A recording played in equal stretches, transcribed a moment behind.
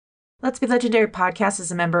Let's Be Legendary Podcast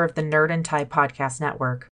is a member of the Nerd and Tie Podcast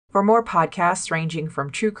Network. For more podcasts ranging from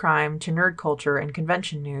true crime to nerd culture and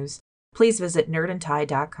convention news, please visit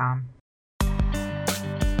nerdandtie.com.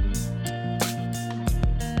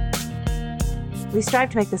 We strive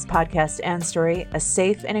to make this podcast and story a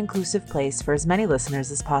safe and inclusive place for as many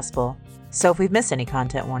listeners as possible. So if we've missed any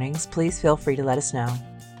content warnings, please feel free to let us know.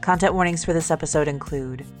 Content warnings for this episode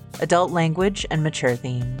include adult language and mature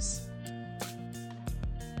themes.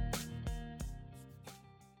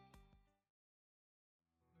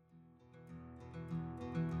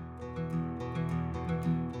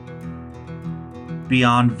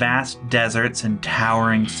 Beyond vast deserts and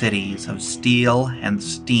towering cities of steel and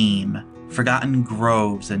steam, forgotten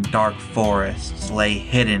groves and dark forests lay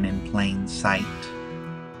hidden in plain sight.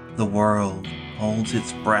 The world holds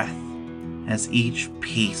its breath as each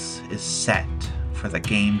piece is set for the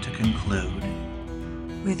game to conclude.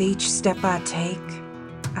 With each step I take,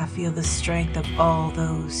 I feel the strength of all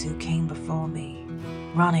those who came before me,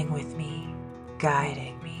 running with me,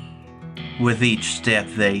 guiding me. With each step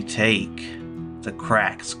they take, the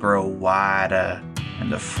cracks grow wider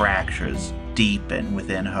and the fractures deepen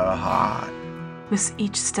within her heart. With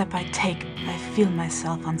each step I take, I feel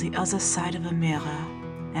myself on the other side of a mirror,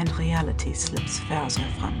 and reality slips further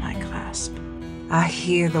from my grasp. I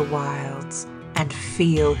hear the wilds and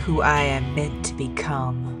feel who I am meant to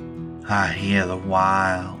become. I hear the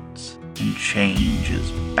wilds, and change is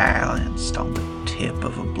balanced on the tip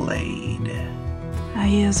of a blade. I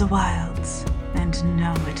hear the wilds, and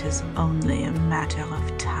know it is only a matter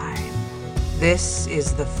of time. This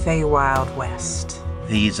is the Feywild West.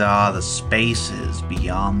 These are the spaces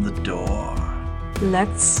beyond the door.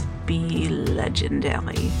 Let's be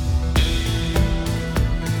legendary.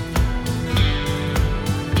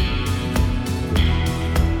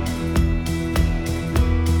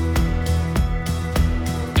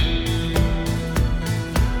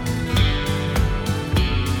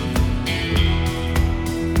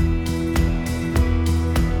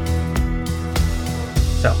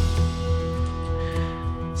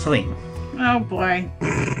 Celine. Oh boy.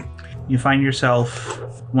 You find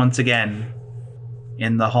yourself once again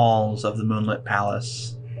in the halls of the Moonlit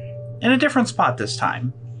Palace. In a different spot this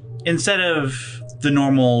time. Instead of the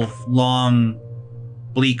normal, long,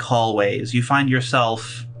 bleak hallways, you find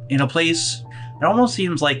yourself in a place that almost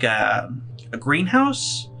seems like a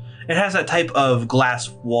greenhouse. It has that type of glass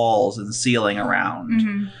walls and ceiling around.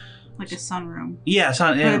 Mm-hmm. Like a sunroom. Yeah,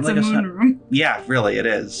 But it's like a moon room. Yeah, really, it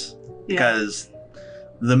is. Yeah. Because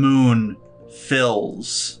the moon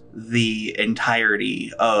fills the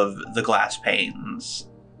entirety of the glass panes,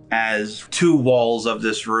 as two walls of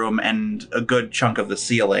this room and a good chunk of the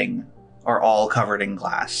ceiling are all covered in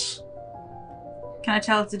glass. Can I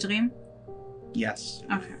tell it's a dream? Yes.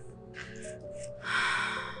 Okay.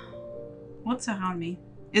 What's around me?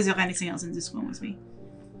 Is there anything else in this room with me?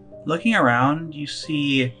 Looking around, you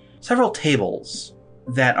see several tables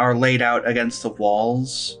that are laid out against the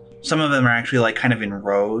walls. Some of them are actually like kind of in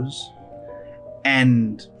rows.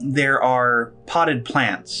 And there are potted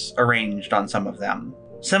plants arranged on some of them.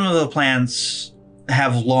 Some of the plants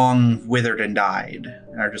have long withered and died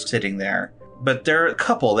and are just sitting there. But there are a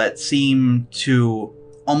couple that seem to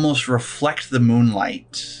almost reflect the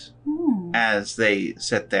moonlight as they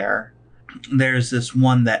sit there. There's this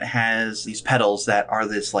one that has these petals that are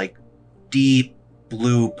this like deep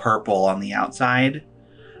blue purple on the outside,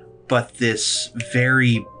 but this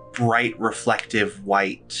very bright reflective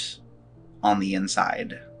white on the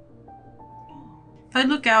inside. If I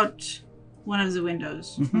look out one of the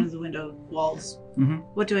windows, Mhm. one of the window walls,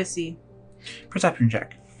 what do I see? Perception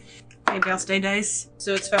check. Okay, birthday dice.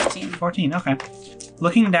 So it's 13. 14, okay.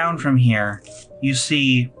 Looking down from here, you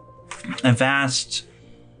see a vast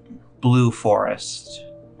blue forest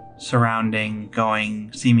surrounding,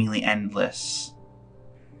 going seemingly endless.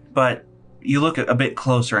 But you look a bit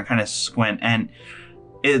closer and kind of squint, and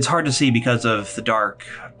it's hard to see because of the dark,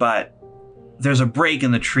 but there's a break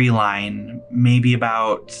in the tree line, maybe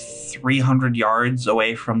about 300 yards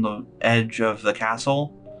away from the edge of the castle,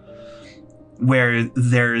 where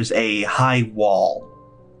there's a high wall,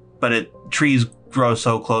 but trees grow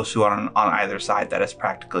so close to it on either side that it's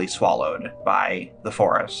practically swallowed by the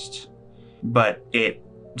forest. But it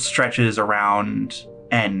stretches around,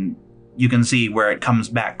 and you can see where it comes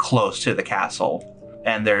back close to the castle,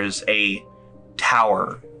 and there's a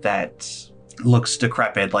tower that looks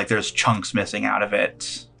decrepit, like there's chunks missing out of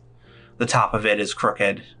it. The top of it is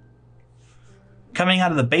crooked. Coming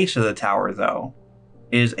out of the base of the tower, though,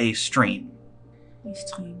 is a stream.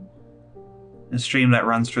 A stream that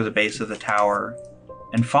runs through the base of the tower.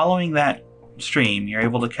 And following that stream, you're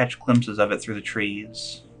able to catch glimpses of it through the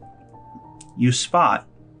trees. you spot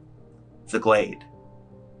the glade.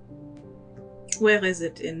 Where is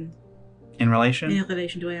it in relation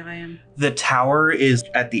to where I am? The tower is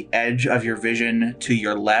at the edge of your vision to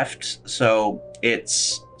your left, so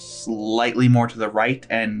it's slightly more to the right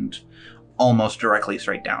and almost directly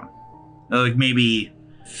straight down. Like maybe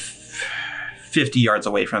 50 yards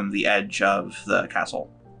away from the edge of the castle.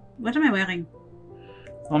 What am I wearing?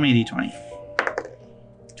 Roll me a d20.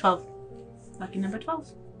 12. Lucky number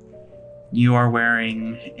 12. You are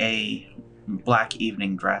wearing a black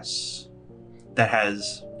evening dress that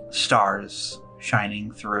has stars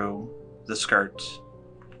shining through the skirt.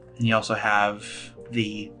 And you also have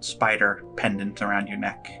the spider pendant around your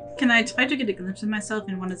neck. Can I try to get a glimpse of myself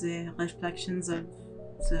in one of the reflections of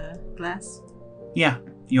the glass? Yeah,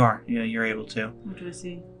 you are. Yeah, you're able to. What do I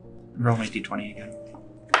see? Roll me d20 again.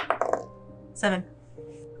 7.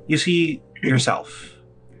 You see yourself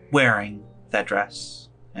wearing that dress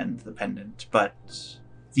and the pendant, but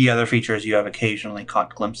the other features you have occasionally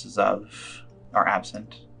caught glimpses of are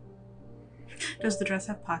absent. Does the dress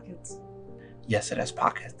have pockets? Yes, it has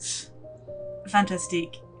pockets.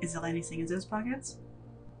 Fantastique. Is there anything in those pockets?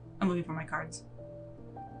 I'm looking for my cards.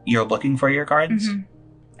 You're looking for your cards?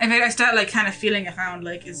 Mm-hmm. I start kind of feeling around,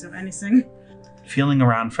 is there anything? Feeling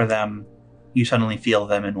around for them, you suddenly feel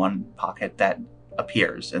them in one pocket that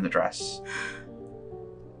appears in the dress.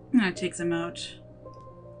 I take them out.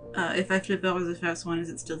 If I flip over the first one, is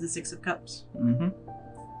it still the 6 of Cups? Mm-hmm.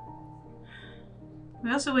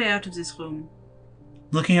 Where's the way out of this room?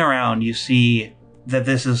 Looking around, you see that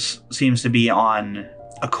this seems to be on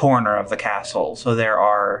a corner of the castle, so there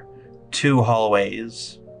are 2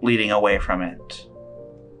 hallways leading away from it.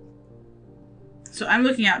 So I'm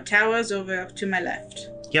looking out towers over to my left.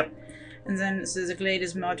 Yep. And then, so the glade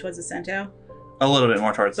is more towards the center? A little bit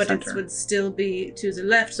more towards the But center. it would still be to the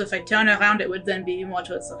left, so if I turn around, it would then be more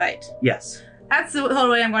towards the right. Yes. That's the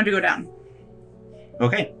hallway I'm going to go down.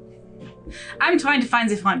 Okay. I'm trying to find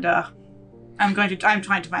the front door. I'm trying to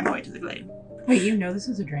find my way to the glade. Wait, you know this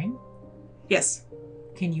is a drain? Yes.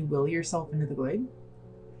 Can you will yourself into the glade?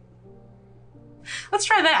 Let's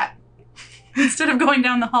try that. Instead of going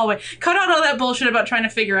down the hallway. Cut out all that bullshit about trying to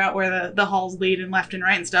figure out where the halls lead and left and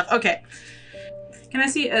right and stuff. Okay. Can I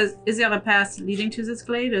see, is there a path leading to this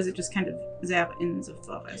glade, or is it just kind of there in the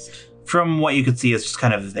forest? From what you could see, it's just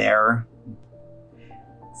kind of there.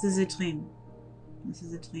 This is a dream. This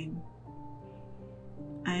is a dream.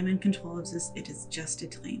 I am in control of this. It is just a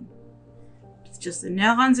dream. It's just the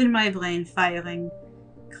neurons in my brain firing,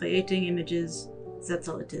 creating images. That's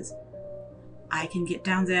all it is. I can get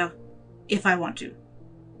down there if I want to.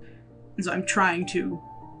 And so I'm trying to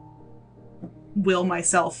will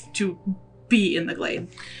myself to be in the glade.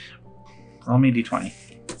 Roll me a d20.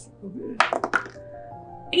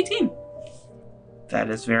 18. That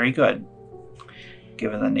is very good.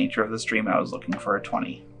 Given the nature of the stream, I was looking for a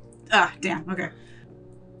 20. Ah, damn. Okay.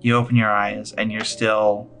 You open your eyes, and you're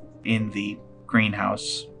still in the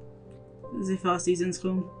greenhouse. The Four Seasons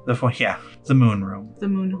room. The moon room. The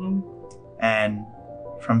moon room. And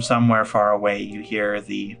from somewhere far away, you hear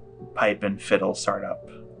the pipe and fiddle start up.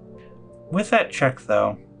 With that check,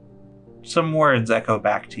 though, some words echo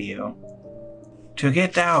back to you. To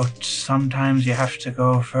get out, sometimes you have to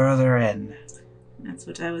go further in. That's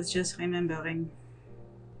what I was just remembering.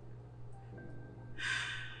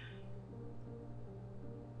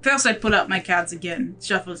 First, I pull out my cards again,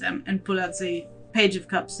 shuffle them, and pull out the Page of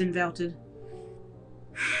Cups inverted.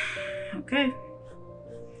 Okay.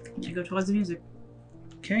 I go towards the music.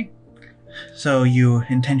 Okay. So you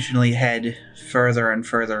intentionally head further and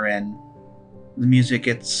further in. The music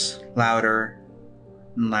gets louder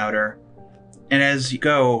and louder. And as you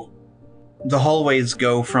go, the hallways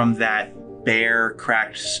go from that bare,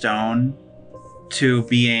 cracked stone to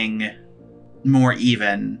being more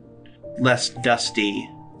even, less dusty.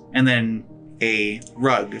 And then a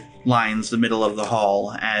rug lines the middle of the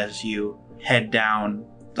hall as you head down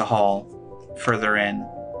the hall further in.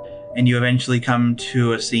 And you eventually come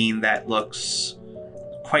to a scene that looks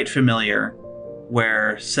quite familiar,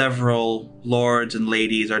 where several lords and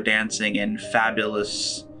ladies are dancing in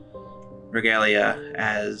fabulous regalia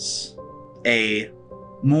as a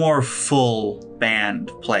more full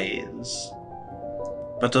band plays.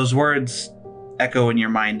 But those words echo in your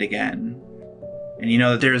mind again. And you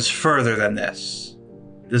know that there's further than this.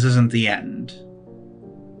 This isn't the end.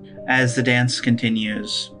 As the dance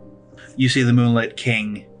continues, you see the Moonlit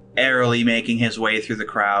King airily making his way through the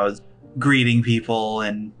crowds, greeting people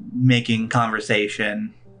and making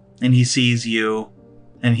conversation. And he sees you,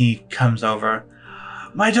 and he comes over.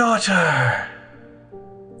 My daughter!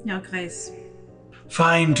 Your Grace.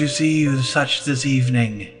 Fine to see you such this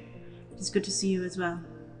evening. It's good to see you as well.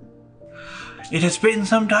 It has been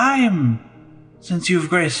some time since you've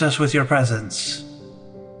graced us with your presence.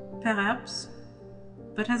 Perhaps.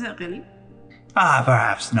 But has it really?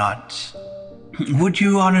 Perhaps not. Would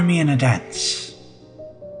you honor me in a dance?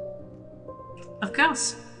 Of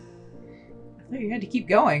course. I thought you had to keep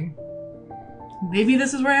going. Maybe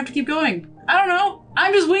this is where I have to keep going. I don't know.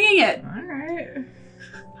 I'm just winging it. All right.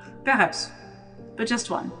 Perhaps. But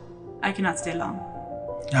just one. I cannot stay long.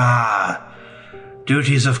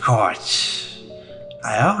 Duties of court.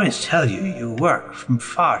 I always tell you, you work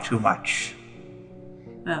far too much.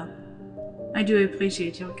 Well, I do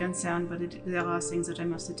appreciate your concern, but there are things that I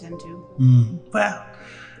must attend to. Well,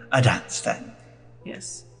 a dance then.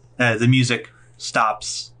 Yes. The music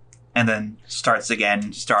stops and then starts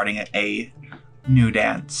again, starting a new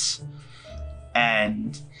dance.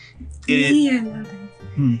 And it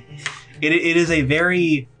is a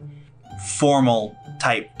very formal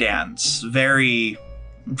type dance, very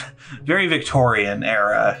Victorian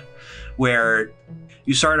era, where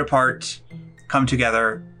you start apart, come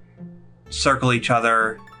together, circle each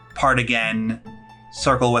other, part again,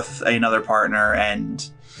 circle with another partner, and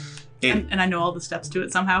I know all the steps to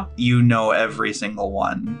it somehow. You know every single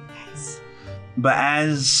one. Nice. But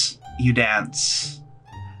as you dance,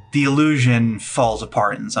 the illusion falls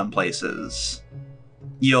apart in some places.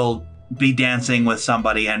 You'll be dancing with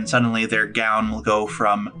somebody and suddenly their gown will go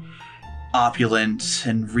from opulent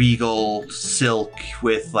and regal silk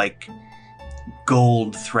with like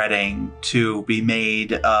gold threading to be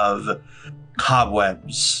made of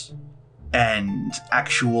cobwebs and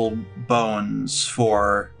actual bones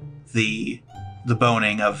for the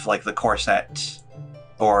boning of like the corset,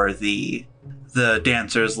 or the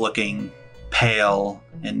dancers looking pale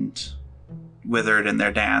and withered in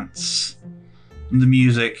their dance. The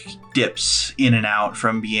music dips in and out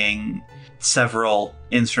from being several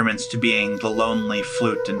instruments to being the lonely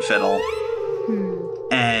flute and fiddle.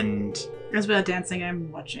 And as we're dancing,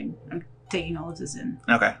 I'm watching. I'm taking all of this in.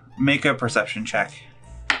 Okay, make a perception check.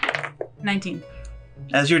 19.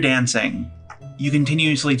 As you're dancing, you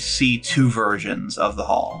continuously see two versions of the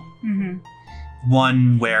hall.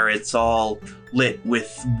 One where it's all lit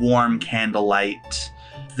with warm candlelight.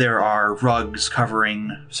 There are rugs covering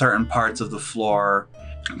certain parts of the floor.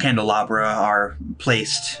 Candelabra are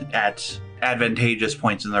placed at advantageous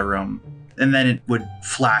points in the room. And then it would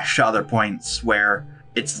flash to other points where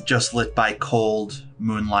it's just lit by cold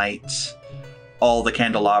moonlight. All the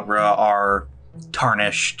candelabra are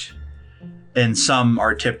tarnished, and some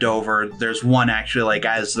are tipped over. There's one actually, like,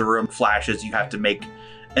 as the room flashes, you have to make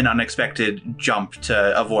an unexpected jump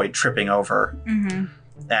to avoid tripping over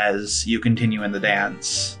as you continue in the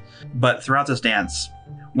dance. But throughout this dance,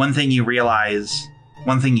 one thing you realize,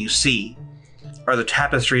 one thing you see, are the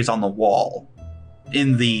tapestries on the wall.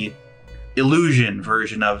 In the illusion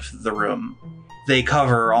version of the room, they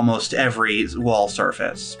cover almost every wall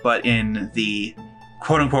surface, but in the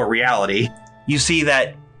quote-unquote reality, you see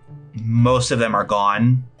that most of them are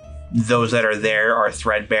gone. Those that are there are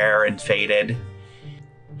threadbare and faded.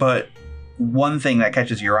 But one thing that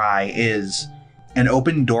catches your eye is an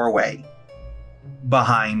open doorway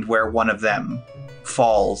behind where one of them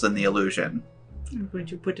falls in the illusion. I'm going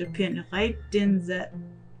to put a pin right in that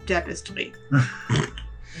tapestry.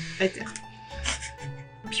 Right there.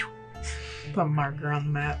 Put a marker on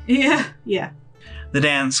the map. Yeah. The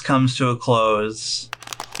dance comes to a close.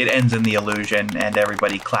 It ends in the illusion, and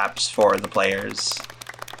everybody claps for the players.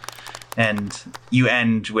 And you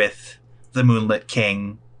end with the Moonlit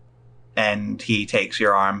King, and he takes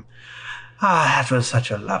your arm. That was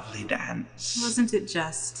such a lovely dance. Wasn't it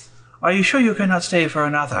just? Are you sure you cannot stay for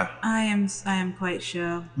another? I am quite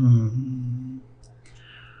sure.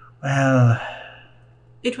 Well,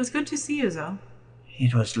 it was good to see you, though.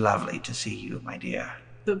 It was lovely to see you, my dear.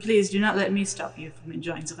 But please do not let me stop you from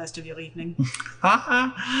enjoying the rest of your evening.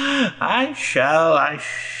 I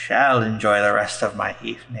shall enjoy the rest of my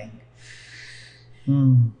evening.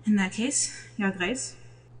 In that case, Your Grace,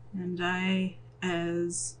 and I,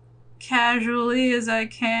 as casually as I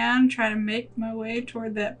can, try to make my way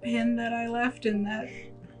toward that pin that I left in that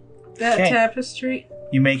tapestry.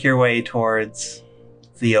 You make your way towards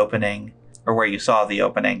the opening, or where you saw the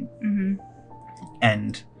opening.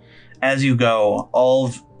 And as you go, all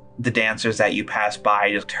of the dancers that you pass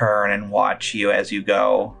by just turn and watch you as you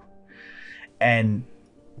go. And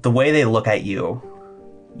the way they look at you,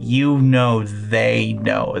 you know they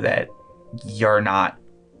know that you're not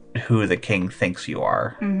who the king thinks you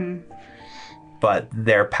are. But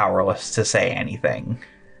they're powerless to say anything.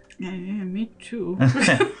 Yeah, me too.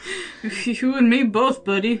 You and me both,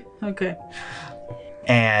 buddy. Okay.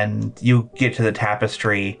 And you get to the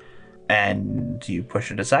tapestry, And you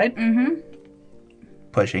push it aside. Mm-hmm.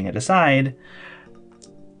 Pushing it aside,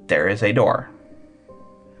 there is a door.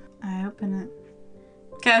 I open it.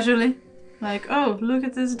 Casually. Like, oh, look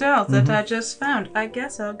at this door that I just found. I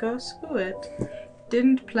guess I'll go through it.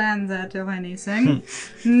 Didn't plan that or anything.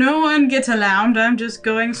 No one get alarmed. I'm just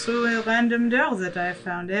going through a random door that I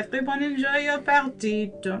found. Everyone enjoy your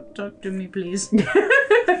party. Don't talk to me, please.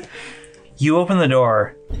 You open the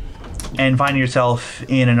door and find yourself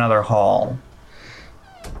in another hall.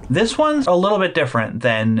 This one's a little bit different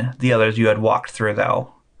than the others you had walked through,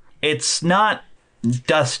 though. It's not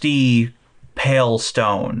dusty, pale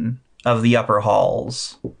stone of the upper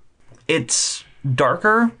halls. It's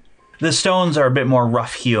darker. The stones are a bit more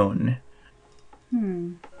rough-hewn.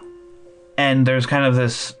 And there's kind of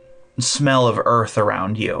this smell of earth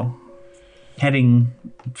around you. Heading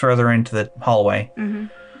further into the hallway.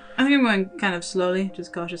 I think I'm going kind of slowly,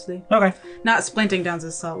 just cautiously. Okay. Not sprinting down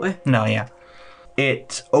this hallway. No, yeah.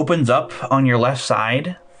 It opens up on your left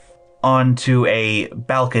side onto a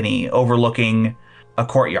balcony overlooking a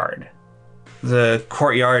courtyard. The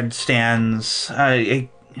courtyard stands,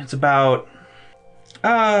 it's about,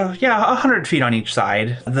 100 feet on each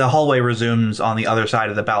side. The hallway resumes on the other side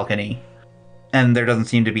of the balcony, and there doesn't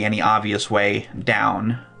seem to be any obvious way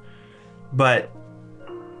down. But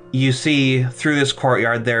you see through this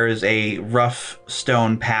courtyard there is a rough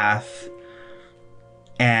stone path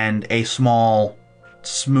and a small,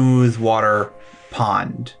 smooth water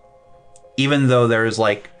pond. Even though there's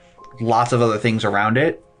like lots of other things around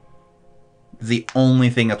it, the only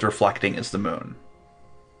thing that's reflecting is the moon.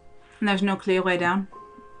 And there's no clear way down?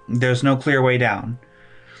 There's no clear way down.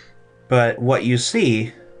 But what you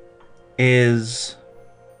see is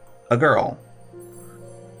a girl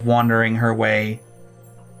wandering her way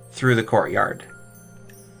through the courtyard.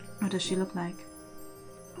 What does she look like?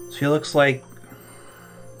 She looks like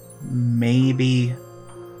maybe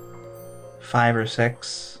 5 or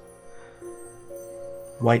 6.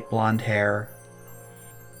 White blonde hair.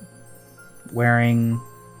 Wearing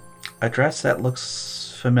a dress that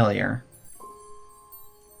looks familiar.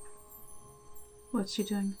 What's she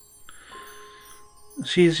doing?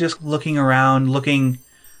 She's just looking around, looking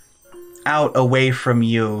out away from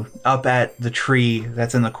you, up at the tree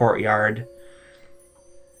that's in the courtyard.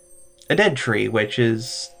 A dead tree, which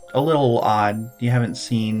is a little odd. You haven't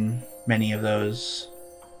seen many of those.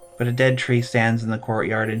 But a dead tree stands in the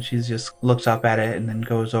courtyard, and she just looks up at it and then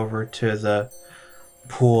goes over to the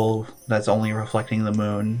pool that's only reflecting the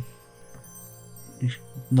moon. She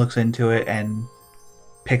looks into it and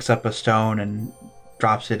picks up a stone and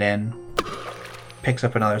drops it in. Picks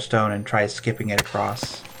up another stone and tries skipping it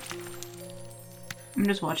across. I'm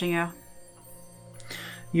just watching her.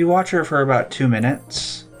 You watch her for about 2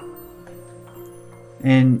 minutes,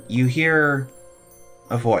 and you hear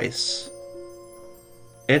a voice.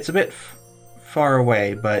 It's a bit far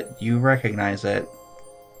away, but you recognize it.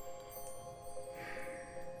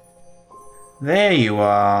 There you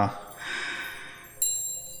are.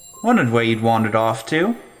 Wondered where you'd wandered off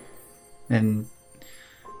to. And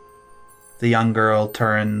the young girl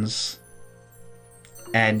turns,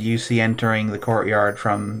 and you see entering the courtyard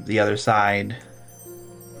from the other side,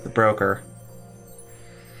 the broker.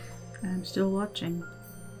 I'm still watching.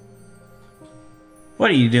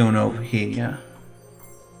 What are you doing over here?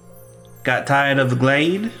 Got tired of the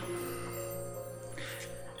glade?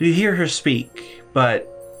 You hear her speak, but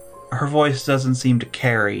her voice doesn't seem to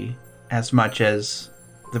carry as much as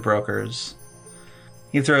the broker's.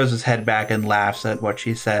 He throws his head back and laughs at what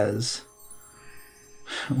she says.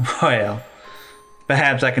 Well,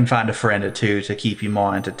 perhaps I can find a friend or two to keep you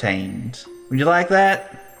more entertained. Would you like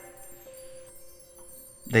that?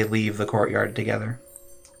 They leave the courtyard together.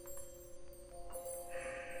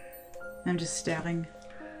 I'm just staring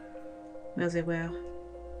where they were.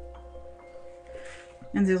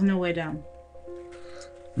 And there's no way down.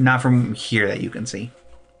 Not from here that you can see.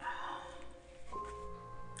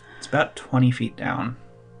 It's about 20 feet down.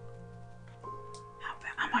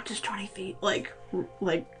 How much is 20 feet? Like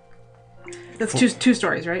that's two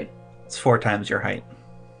stories, right? It's 4 times your height.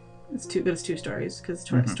 It's 2 stories because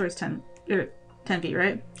story's 10 feet,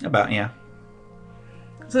 right? About, yeah.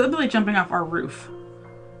 So they're literally jumping off our roof.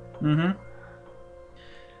 Mm-hmm.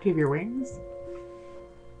 Do you have your wings?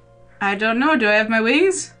 I don't know. Do I have my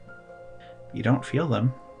wings? You don't feel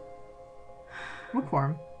them. Look for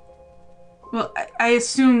 'em. Well, I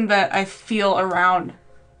assume that I feel around.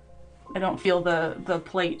 I don't feel the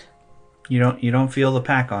plate. You don't feel the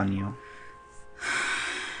pack on you.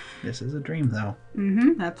 This is a dream, though.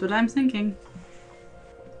 Mm-hmm. That's what I'm thinking.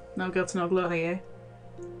 No guts, no glory, eh?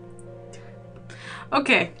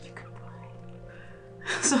 Okay.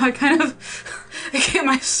 So I get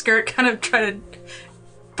my skirt, kind of try to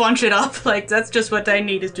bunch it up. Like, that's just what I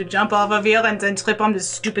need, is to jump off of here and then trip on this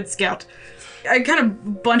stupid skirt. I kind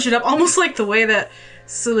of bunch it up, almost like the way that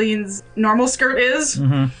Celine's normal skirt is.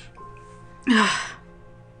 Mm-hmm.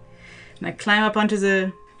 And I climb up onto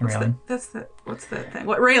the... Railing. What's that thing?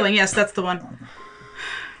 What, railing? Yes, that's the one.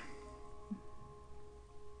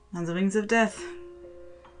 On the wings of death.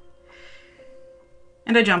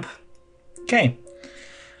 And I jump. Okay.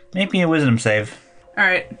 Make me a wisdom save.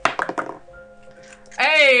 Alright.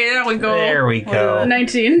 Hey, there we go. There we go.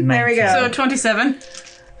 19. There we go. So 27.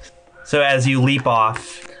 So as you leap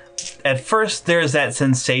off, at first there's that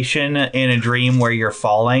sensation in a dream where you're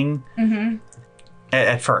falling. Mm-hmm.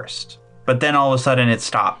 At first. But then all of a sudden it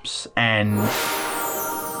stops and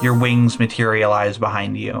your wings materialize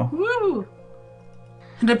behind you. Woo!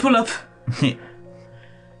 And I pull up.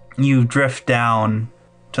 You drift down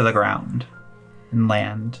to the ground and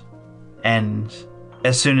land. And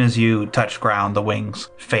as soon as you touch ground, the wings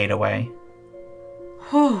fade away.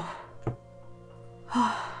 Alright,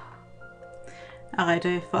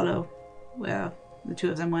 I follow where the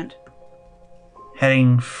two of them went.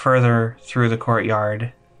 Heading further through the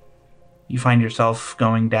courtyard, you find yourself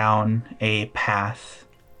going down a path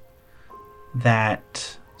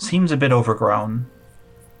that seems a bit overgrown.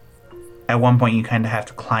 At one point, you kind of have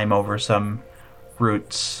to climb over some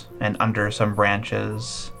roots and under some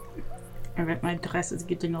branches. Alright, my dress is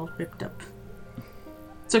getting all ripped up.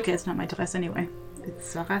 It's okay, it's not my dress anyway.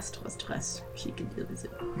 It's Zarastra's dress. She can deal with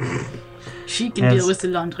it. She can deal with the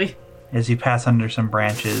laundry. As you pass under some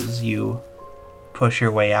branches, you push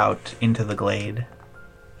your way out into the glade.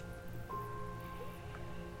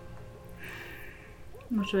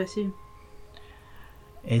 What do I see?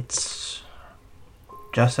 It's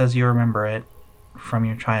just as you remember it from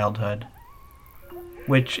your childhood,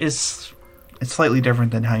 which is it's slightly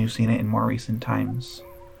different than how you've seen it in more recent times.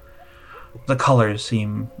 The colors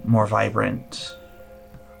seem more vibrant.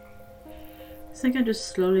 I think I'm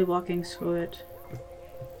just slowly walking through it.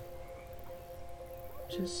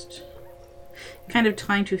 Just kind of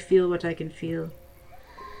trying to feel what I can feel.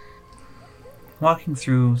 Walking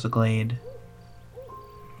through the glade,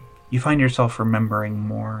 you find yourself remembering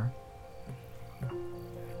more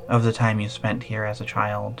of the time you spent here as a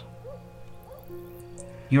child.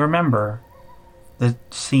 You remember the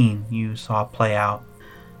scene you saw play out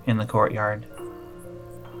in the courtyard.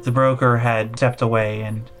 The broker had stepped away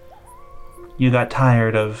and you got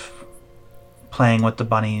tired of playing with the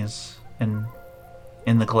bunnies in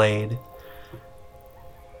the glade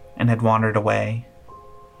and had wandered away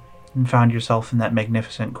and found yourself in that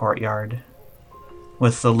magnificent courtyard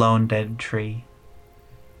with the lone dead tree.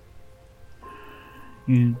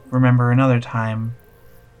 You remember another time,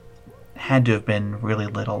 had to have been really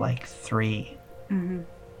little, like 3,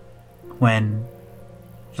 when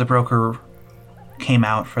the broker came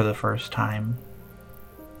out for the first time.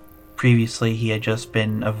 Previously, he had just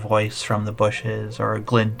been a voice from the bushes or a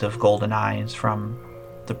glint of golden eyes from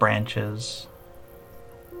the branches.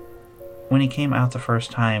 When he came out the first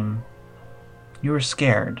time, you were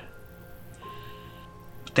scared.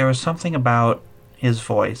 But there was something about his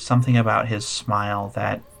voice, something about his smile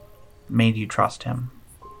that made you trust him.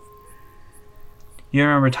 You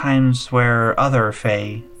remember times where other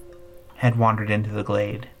Fae had wandered into the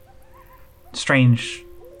glade. Strange,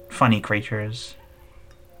 funny creatures.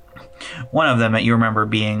 One of them that you remember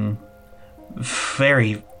being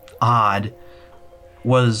very odd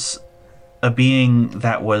was a being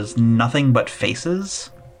that was nothing but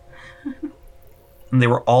faces. And they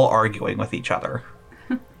were all arguing with each other.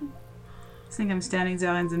 I think I'm standing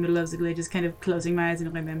there in the middle of the glade, just kind of closing my eyes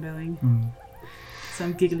and remembering. So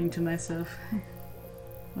I'm giggling to myself.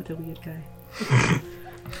 What a weird guy.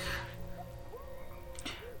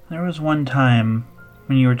 There was one time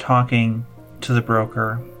when you were talking to the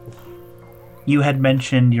broker, you had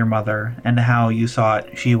mentioned your mother and how you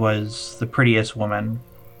thought she was the prettiest woman.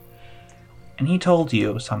 And he told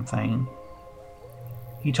you something.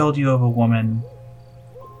 He told you of a woman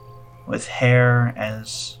with hair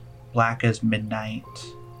as black as midnight,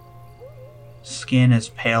 skin as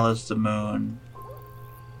pale as the moon,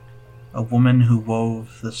 a woman who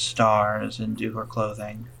wove the stars into her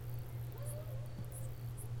clothing.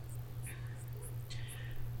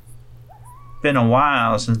 Been a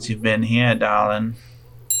while since you've been here, darling.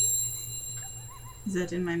 Is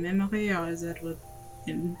that in my memory, or is that what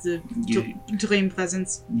in the dream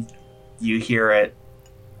presence? You hear it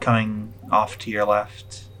coming off to your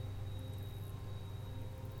left.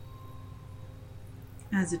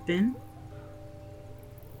 Has it been?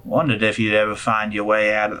 Wondered if you'd ever find your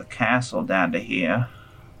way out of the castle down to here.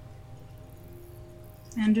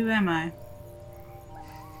 And who am I?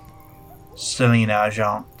 Selena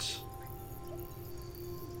Agent.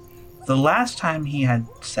 The last time he had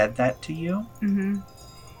said that to you,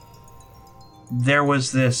 there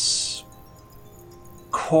was this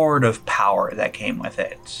cord of power that came with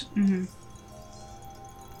it.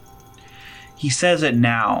 He says it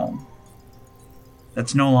now.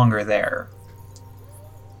 That's no longer there.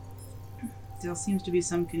 There seems to be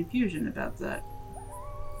some confusion about that.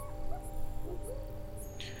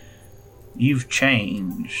 You've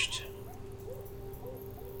changed.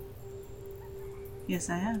 Yes,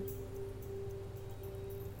 I have.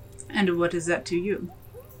 And what is that to you?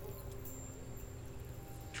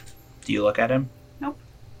 Do you look at him? Nope.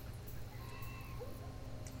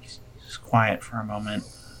 He's quiet for a moment.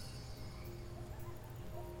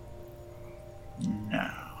 No.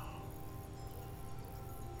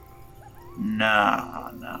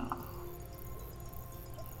 No.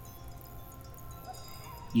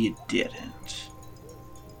 You didn't.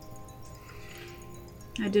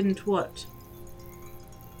 I didn't what?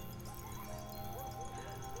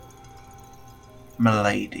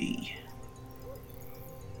 Milady.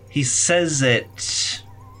 He says it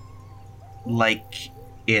like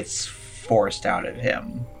it's forced out of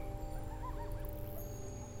him.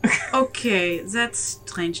 Okay, that's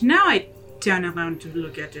strange. Now I turn around to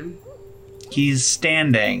look at him. He's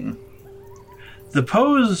standing. The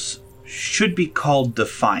pose should be called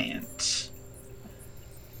defiant.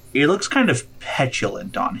 It looks kind of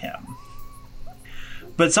petulant on him.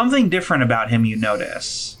 But something different about him you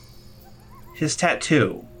notice. His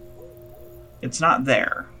tattoo. It's not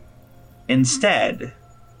there. Instead,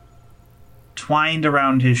 twined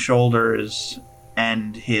around his shoulders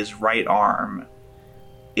and his right arm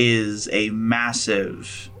is a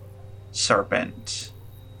massive serpent.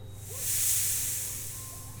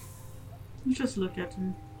 Just look at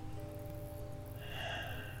him.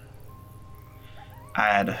 I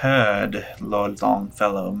had heard Lord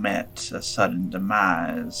Longfellow met a sudden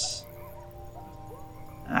demise.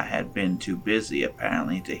 I had been too busy,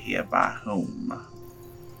 apparently, to hear by whom.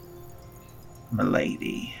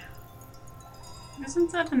 Milady.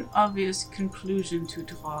 Isn't that an obvious conclusion to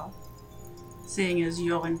draw, seeing as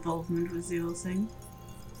your involvement with the whole thing?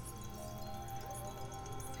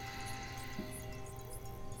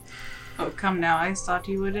 Oh, come now, I thought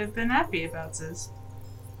you would have been happy about this.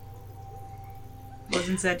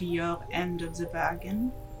 Wasn't that your end of the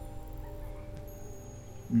bargain?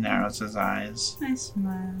 Narrows his eyes. I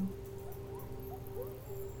smile.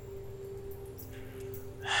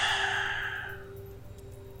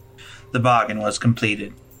 The bargain was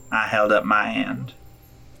completed. I held up my hand.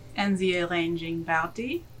 And the arranging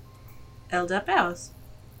party held up ours.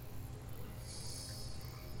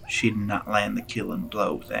 She did not land the killing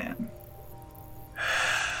blow then.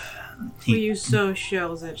 Were you so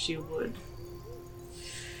sure that she would?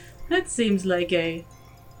 That seems like a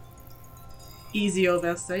easy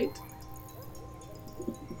oversight.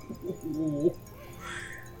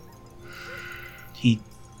 He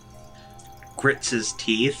grits his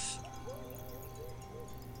teeth,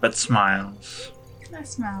 but smiles. I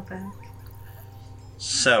smile back.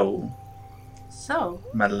 So,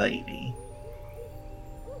 my lady.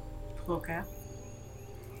 Okay.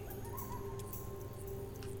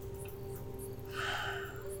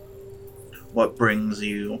 What brings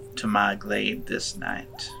you to my glade this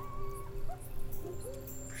night?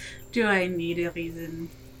 Do I need a reason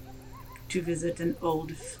to visit an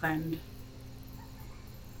old friend?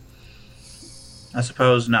 I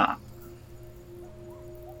suppose not.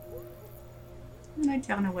 And I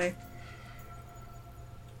turn away.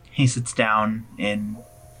 He sits down in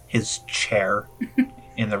his chair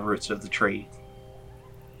in the roots of the tree.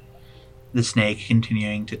 The snake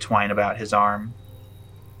continuing to twine about his arm.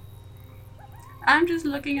 I'm just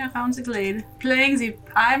looking around the glade, playing the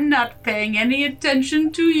I'm not paying any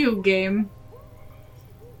attention to you game.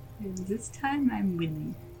 And this time I'm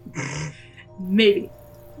winning. Maybe.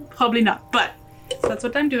 Probably not, but that's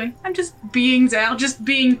what I'm doing. I'm just being there, just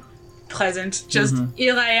being present. Just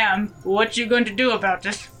here I am. What you going to do about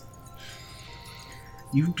it?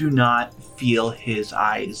 You do not feel his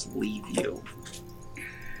eyes leave you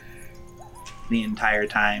the entire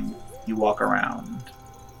time you walk around.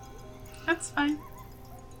 That's fine.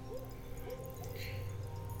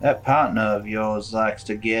 That partner of yours likes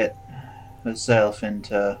to get herself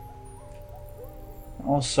into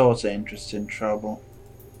all sorts of interesting trouble.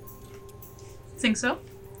 Think so?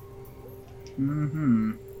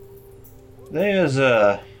 There's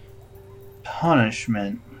a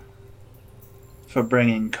punishment for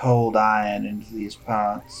bringing cold iron into these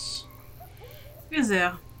parts. Is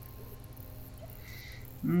there?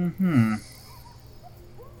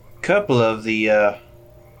 couple of the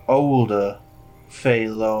older Fey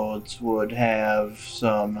Lords would have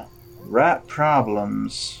some right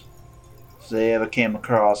problems if they ever came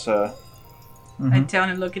across her. I turn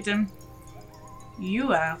and look at him.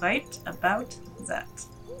 You are right about that.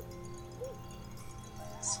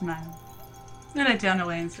 Smile. Then I turn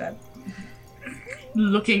away instead.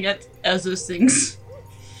 Looking at other things.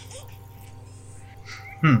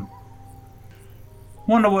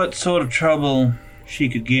 Wonder what sort of trouble she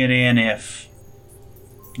could get in if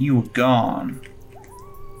you were gone.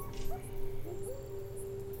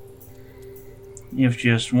 If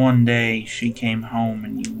just one day she came home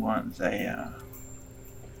and you weren't there.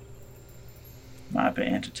 Might be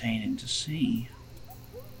entertaining to see.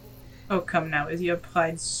 Oh, come now. Is your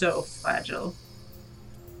pride so fragile?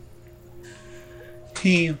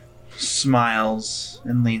 He smiles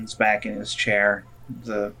and leans back in his chair,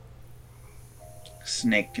 the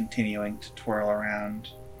snake continuing to twirl around.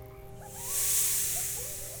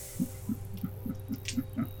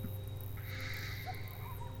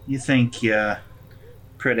 You think you're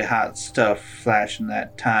pretty hot stuff flashing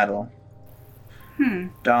that title.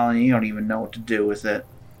 Darling, you don't even know what to do with it.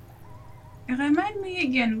 Remind me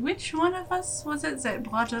again, which one of us was it that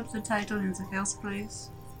brought up the title in the first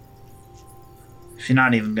place? If you're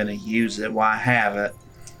not even gonna use it, why have it?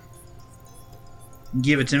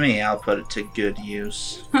 Give it to me, I'll put it to good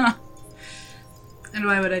use. And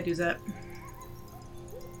why would I do that?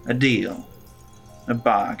 A deal. A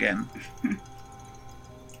bargain.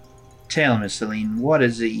 Tell me, Celine, what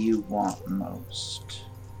is it you want most?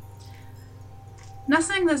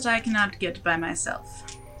 Nothing that I cannot get by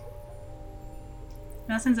myself.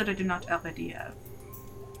 Nothing that I do not already have.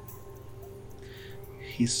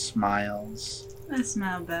 He smiles. I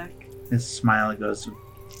smile back. His smile goes a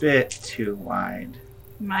bit too wide.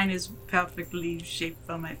 Mine is perfectly shaped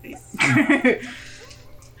for my face.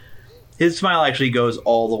 His smile actually goes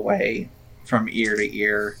all the way from ear to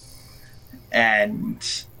ear. And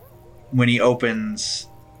when he opens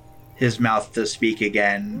his mouth to speak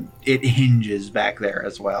again, it hinges back there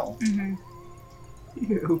as well.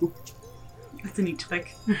 Ew. That's a neat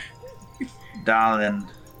trick. Darling,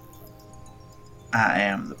 I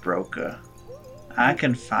am the broker. I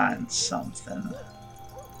can find something.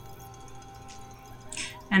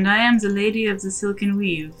 And I am the Lady of the Silken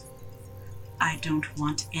Weave. I don't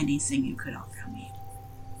want anything you could offer me.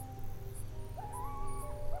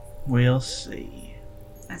 We'll see.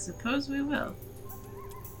 I suppose we will.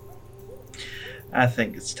 I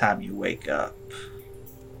think it's time you wake up.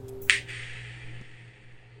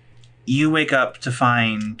 You wake up to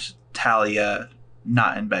find Talia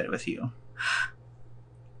not in bed with you.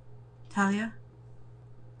 Talia?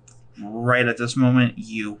 Right at this moment,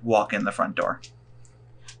 you walk in the front door.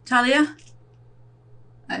 Talia?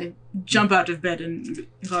 I jump out of bed and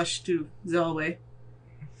rush to the hallway.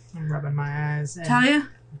 I'm rubbing my eyes. And Talia?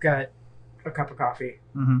 I've got a cup of coffee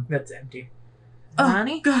that's empty. Oh,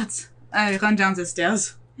 Honey? God. I run down the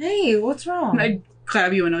stairs. Hey, what's wrong? And I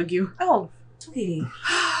grab you and hug you. Oh, sweetie.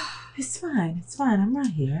 It's fine. It's fine. I'm right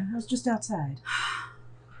here. I was just outside.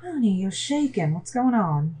 Honey, you're shaking. What's going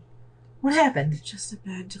on? What happened? Just a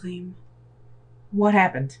bad dream. What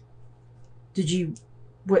happened? Did you...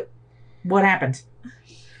 What happened?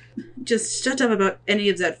 Just shut up about any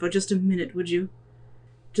of that for just a minute, would you?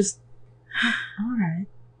 Just... All right.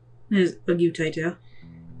 I just hug you tighter.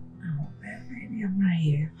 Oh, baby, I'm right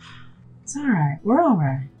here. It's all right. We're all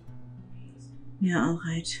right. Yeah, all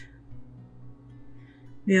right.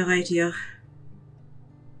 We are right here.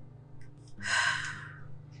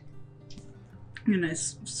 And I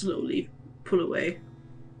slowly pull away.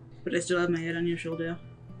 But I still have my head on your shoulder.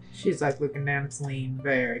 She's like looking down at Celine,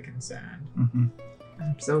 very concerned.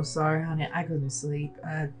 I'm so sorry, honey. I couldn't sleep.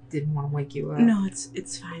 I didn't want to wake you up. No,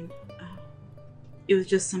 it's fine. It was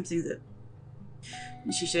just something that...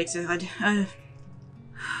 And she shakes her head. You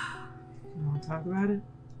want to talk about it?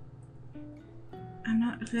 I'm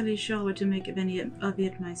not really sure what to make of any of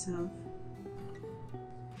it myself.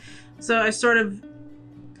 So I sort of...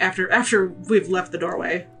 After we've left the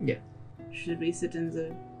doorway... Yeah. Should we sit in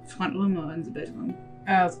the front room or in the bedroom?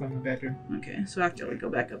 Let's go in the bedroom. Okay, so after we go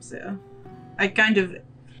back upstairs. I kind of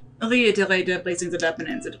reiterate everything that happened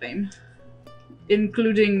in the dream.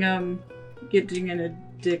 Including, getting in a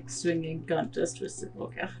dick-swinging contest with the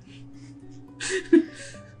poker.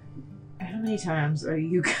 How many times are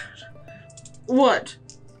you gonna... What?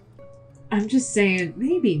 I'm just saying,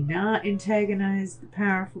 maybe not antagonize the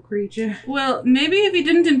powerful creature. Well, maybe if he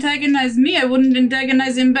didn't antagonize me, I wouldn't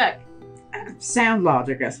antagonize him back. Sound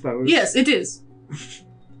logic, I suppose. Yes, it is.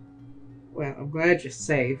 Well, I'm glad you're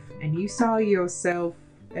safe. And you saw yourself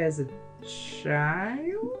as a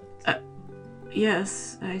child?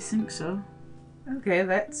 Yes, I think so. Okay,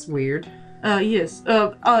 that's weird. Yes.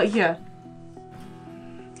 Yeah.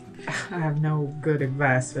 I have no good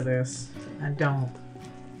advice for this. I don't.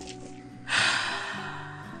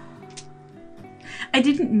 I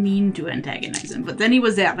didn't mean to antagonize him, but then he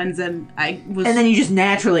was there, and then I was... And then you just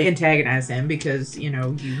naturally antagonize him because, you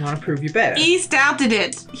know, you want to prove you're better. He started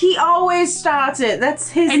it! He always starts it. That's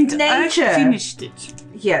his And nature. I finished it.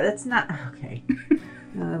 Yeah, that's not... Okay.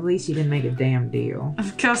 At least you didn't make a damn deal.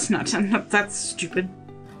 Of course not. I'm not that stupid.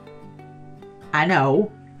 I know.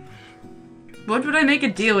 What would I make a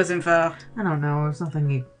deal with him for? I don't know. There's nothing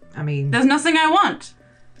you... I mean... There's nothing I want.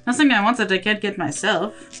 Nothing I want that I can't get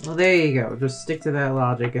myself. Well, there you go. Just stick to that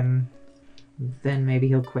logic and then maybe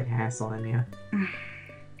he'll quit hassling you.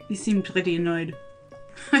 He seemed pretty annoyed.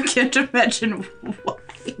 I can't imagine why.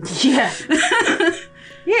 Yeah.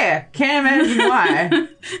 Yeah, can't imagine why.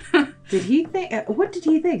 Did he think... What did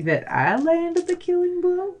he think? That I landed the killing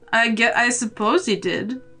blow? I suppose he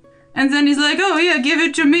did. And then he's like, oh yeah, give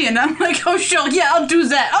it to me. And I'm like, oh sure, yeah, I'll do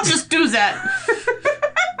that. I'll just do that.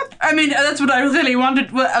 I mean, that's what I really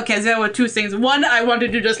wanted. Well, okay, there were two things. One, I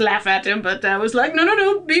wanted to just laugh at him, but I was like,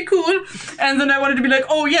 no, be cool. And then I wanted to be like,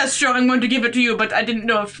 oh yes, sure, I'm going to give it to you, but I didn't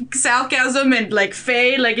know if sarcasm and like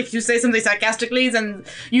fey, like if you say something sarcastically, then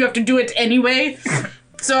you have to do it anyway.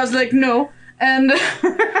 So I was like, no. And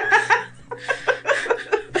I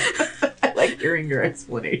like hearing your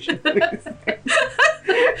explanation.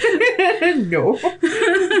 No.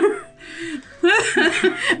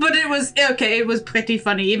 But it was okay. It was pretty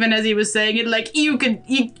funny, even as he was saying it. Like you could,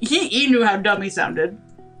 he knew how dumb he sounded,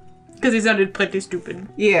 because he sounded pretty stupid.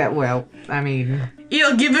 Yeah, well, I mean,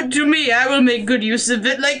 He'll give it to me. I will make good use of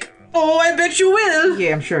it. Like, oh, I bet you will.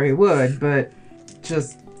 yeah, I'm sure he would, but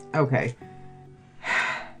just okay.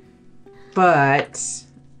 But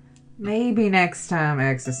maybe next time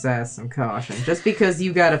exercise some caution. Just because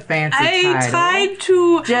you got a fancy title. I tried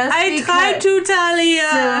to, Talia.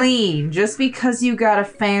 Celine, just because you got a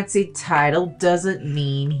fancy title doesn't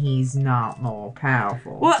mean he's not more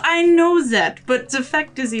powerful. Well, I know that, but the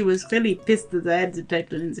fact is he was really pissed that I had the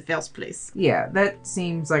title in the first place. Yeah, that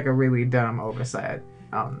seems like a really dumb oversight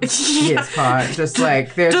on Yeah. his part. Just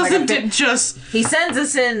like there's Doesn't like it just... he sends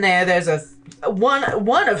us in there. There's a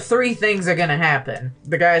one of three things are gonna happen.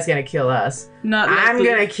 The guy's gonna kill us. Not I'm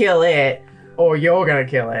likely. gonna kill it, or you're gonna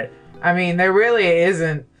kill it. I mean, there really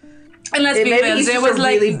isn't. And let's be Maybe fair, he's there just was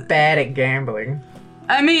like... really bad at gambling.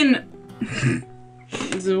 I mean...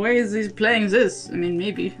 the way he's playing this, I mean,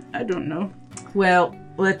 maybe. I don't know. Well,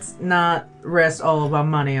 let's not rest all of our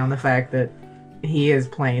money on the fact that he is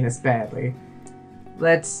playing this badly.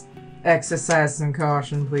 Let's exercise some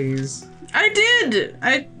caution, please. I did!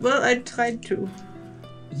 I tried to.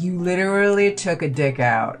 You literally took a dick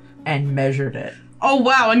out and measured it. Oh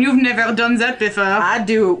wow, and you've never done that before. I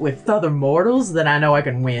do it with other mortals that I know I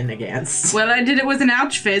can win against. Well, I did it with an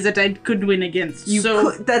archphase that I could win against.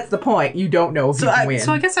 That's the point. You don't know if you can win.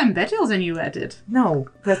 So I guess I'm better than you at it. No,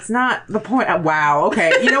 that's not the point. Wow,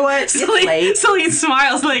 okay. You know what? It's late. Celine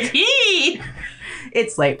smiles like, hee!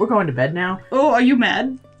 It's late. We're going to bed now. Oh, are you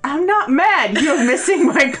mad? I'm not mad. You're missing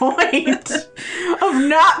my point of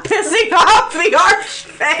not pissing off the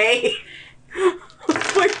Archfey.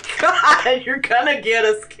 Oh my god, you're gonna get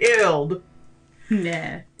us killed.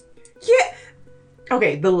 Nah. Yeah.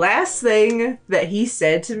 Okay, the last thing that he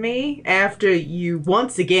said to me after you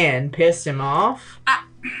once again pissed him off,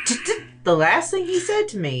 the last thing he said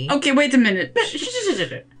to me... Okay, wait a minute.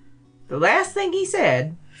 The last thing he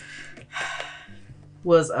said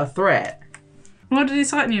was a threat. What did he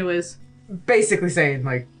threaten you with? Basically saying,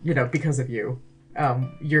 like, you know, because of you,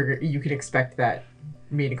 you can expect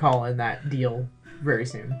me to call in that deal very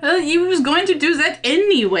soon. Well, he was going to do that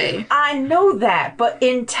anyway. I know that, but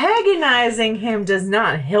antagonizing him does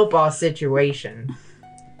not help our situation.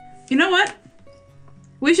 You know what?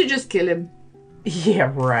 We should just kill him.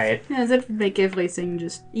 Yeah, right. Yeah, that would make everything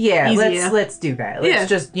just Yeah, easier. let's do that. Let's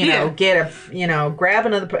just, grab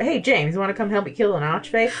another... Hey, James, you want to come help me kill an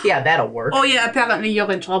Archfey? Yeah, that'll work. Oh yeah, apparently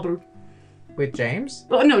you're in trouble. With James?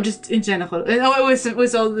 Oh no, just in general.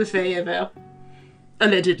 With all the Fae ever.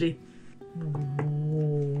 Allegedly.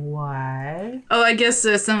 Why? Oh, I guess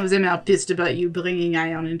some of them are pissed about you bringing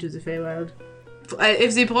Iron into the Feywild.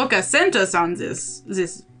 If the Broker sent us on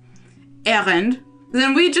this errand,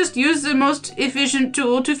 then we just use the most efficient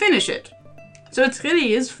tool to finish it. So it's really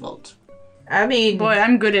his fault. I mean... Boy,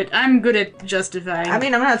 I'm good at justifying. I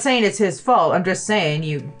mean, I'm not saying it's his fault. I'm just saying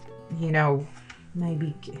you know,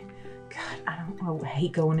 maybe... God, I don't know. I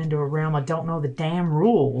hate going into a realm I don't know the damn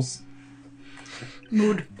rules.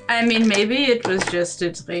 Mood. I mean, maybe it was just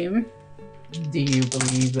a dream. Do you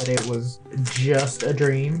believe that it was just a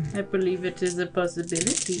dream? I believe it is a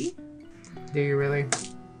possibility. Do you really?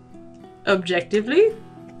 Objectively?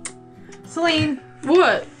 Celine!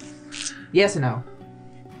 What? Yes or no?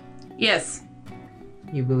 Yes.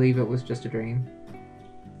 You believe it was just a dream?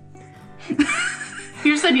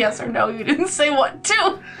 You said yes or no. You didn't say what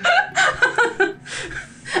to.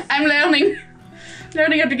 I'm learning.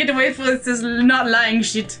 Learning how to get away from this not lying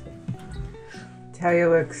shit. Talia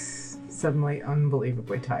looks suddenly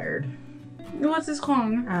unbelievably tired. What is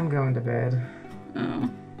wrong? I'm going to bed. Oh.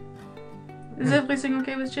 Is everything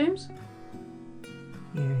okay with James?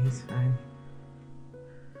 Yeah, he's fine.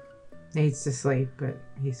 Needs to sleep, but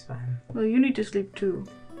he's fine. Well, you need to sleep too.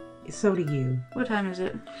 So do you. What time is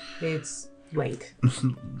it? It's late.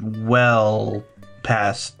 Well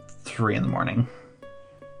past 3 in the morning.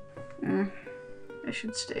 I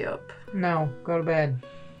should stay up. No, go to bed.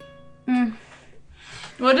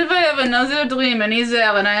 What if I have another dream and he's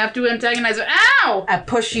there and I have to antagonize him? Ow! I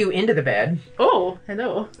push you into the bed. Oh,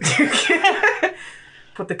 hello.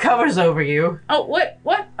 Put the covers over you. Oh, what?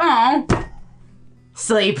 What? Oh.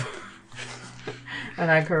 Sleep.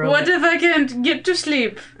 And I curl. What if I can't get to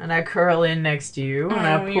sleep? And I curl in next to you, and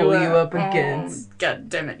I pull you up against. Oh, God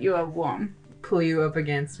damn it, you are warm. Pull you up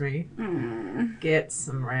against me. Get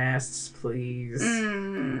some rest, please.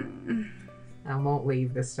 I won't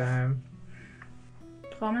leave this time.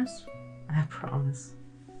 Promise? I promise.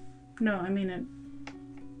 No, I mean it.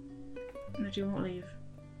 That you won't leave.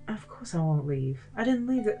 Of course I won't leave. I didn't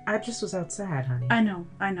leave. I just was outside, honey. I know.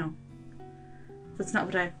 That's not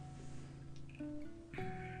what I...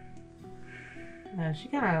 No, she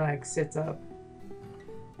kind of like sits up.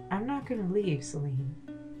 I'm not gonna leave, Celine.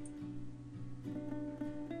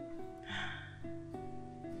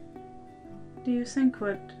 Do you think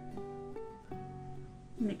what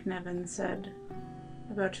Nick Nevin said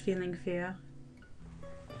about feeling fear?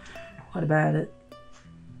 What about it?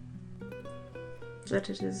 That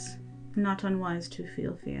it is not unwise to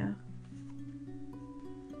feel fear.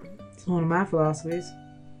 It's one of my philosophies.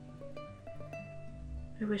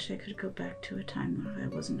 I wish I could go back to a time where I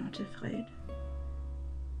was not afraid.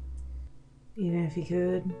 Even if you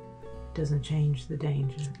could, it doesn't change the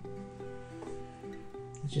danger.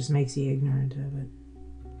 It just makes you ignorant of it.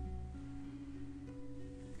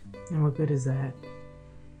 And what good is that?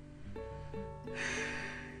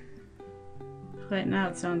 Right now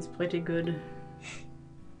it sounds pretty good.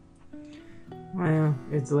 Well,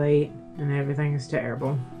 it's late and everything is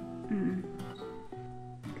terrible. Come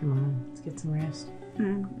on, let's get some rest.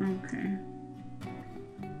 Okay.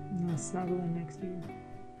 I'll snuggle in next to you.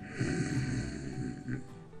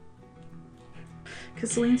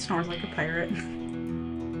 Because Celine snores like a pirate.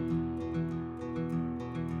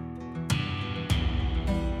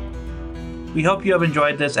 We hope you have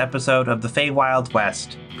enjoyed this episode of the Feywild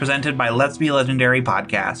West, presented by Let's Be Legendary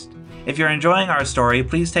podcast. If you're enjoying our story,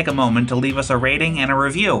 please take a moment to leave us a rating and a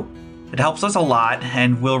review. It helps us a lot,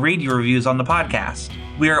 and we'll read your reviews on the podcast.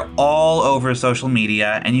 We are all over social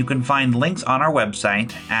media, and you can find links on our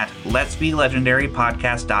website at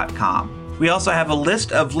letsbelegendarypodcast.com. We also have a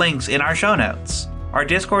list of links in our show notes. Our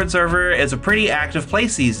Discord server is a pretty active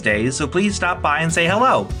place these days, so please stop by and say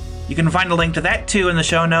hello. You can find a link to that too in the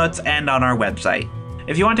show notes and on our website.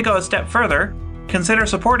 If you want to go a step further, consider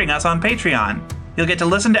supporting us on Patreon. You'll get to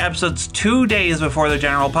listen to episodes 2 days before the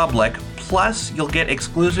general public, plus you'll get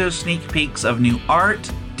exclusive sneak peeks of new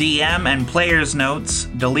art, DM and player's notes,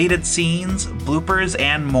 deleted scenes, bloopers,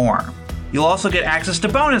 and more. You'll also get access to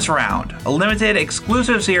Bonus Round, a limited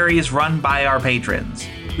exclusive series run by our patrons.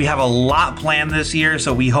 We have a lot planned this year,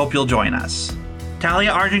 so we hope you'll join us.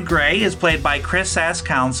 Talia Argent Grey is played by Chris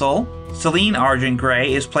Sass-Council, Celine Argent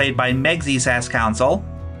Grey is played by Megsy Sass-Council,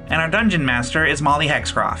 and our Dungeon Master is Molly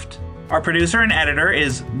Hexcroft. Our producer and editor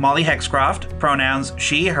is Molly Hexcroft, pronouns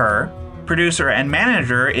she, her. Producer and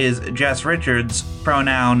manager is Jess Richards,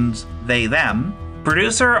 pronouns they, them.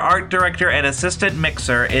 Producer, art director, and assistant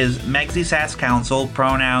mixer is Megsy Sass-Council,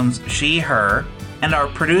 pronouns she, her. And our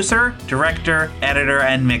producer, director, editor,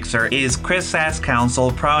 and mixer is Chris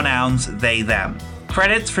Sass-Council, pronouns they, them.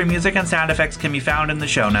 Credits for music and sound effects can be found in the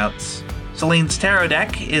show notes. Celine's tarot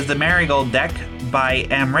deck is the Marigold deck by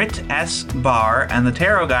Amrit S. Barr, and the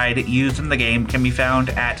tarot guide used in the game can be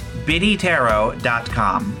found at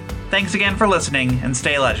biddytarot.com. Thanks again for listening, and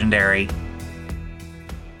stay legendary.